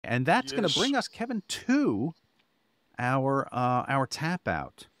and that's going to bring us, Kevin, to our tap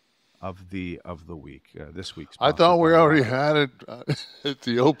out of the week. This week's. I thought we already had it at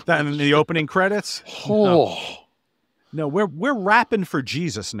the opening. In the opening credits. Oh. No, we're rapping for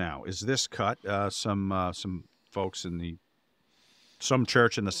Jesus now. Is this cut? Some folks in some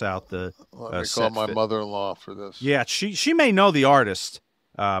church in the South. Let me call my mother-in-law for this. Yeah, she may know the artist.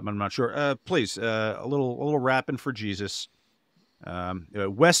 I'm not sure. Please, a little rapping for Jesus.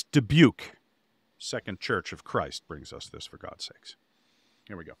 West Dubuque, Second Church of Christ brings us this, for God's sakes.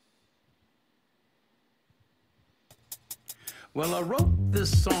 Here we go. Well, I wrote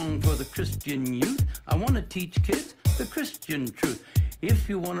this song for the Christian youth. I want to teach kids the Christian truth. If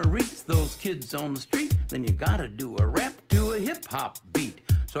you want to reach those kids on the street, then you got to do a rap to a hip-hop beat.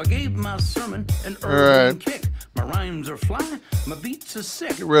 So I gave my sermon an urban kick. My rhymes are fly, my beats are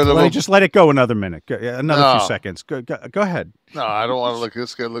sick. Just let it go another minute. Another few seconds. Go ahead. No, I don't want to look.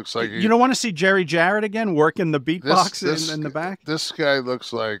 This guy looks like... You don't want to see Jerry Jarrett again working the beatbox in the back? This guy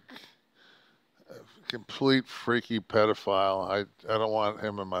looks like a complete freaky pedophile. I don't want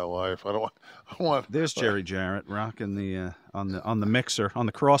him in my life. I want. There's Jerry Jarrett rocking the on the mixer, on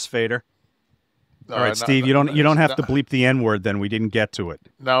the crossfader. All right, Steve, you don't have to bleep the N-word then. We didn't get to it.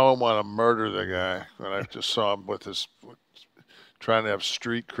 Now I want to murder the guy. When I just saw him with trying to have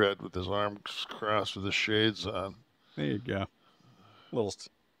street cred with his arms crossed with his shades on. There you go.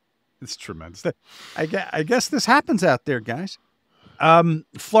 It's tremendous. I guess this happens out there, guys.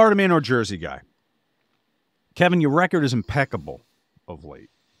 Florida man or Jersey guy? Kevin, your record is impeccable of late.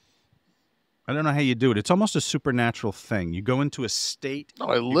 I don't know how you do it. It's almost a supernatural thing. You go into a state. No,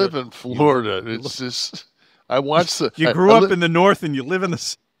 I live in Florida. It's just I watch the. You grew up in the north, and you live in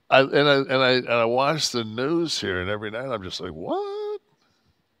the. I watch the news here, and every night I'm just like, what?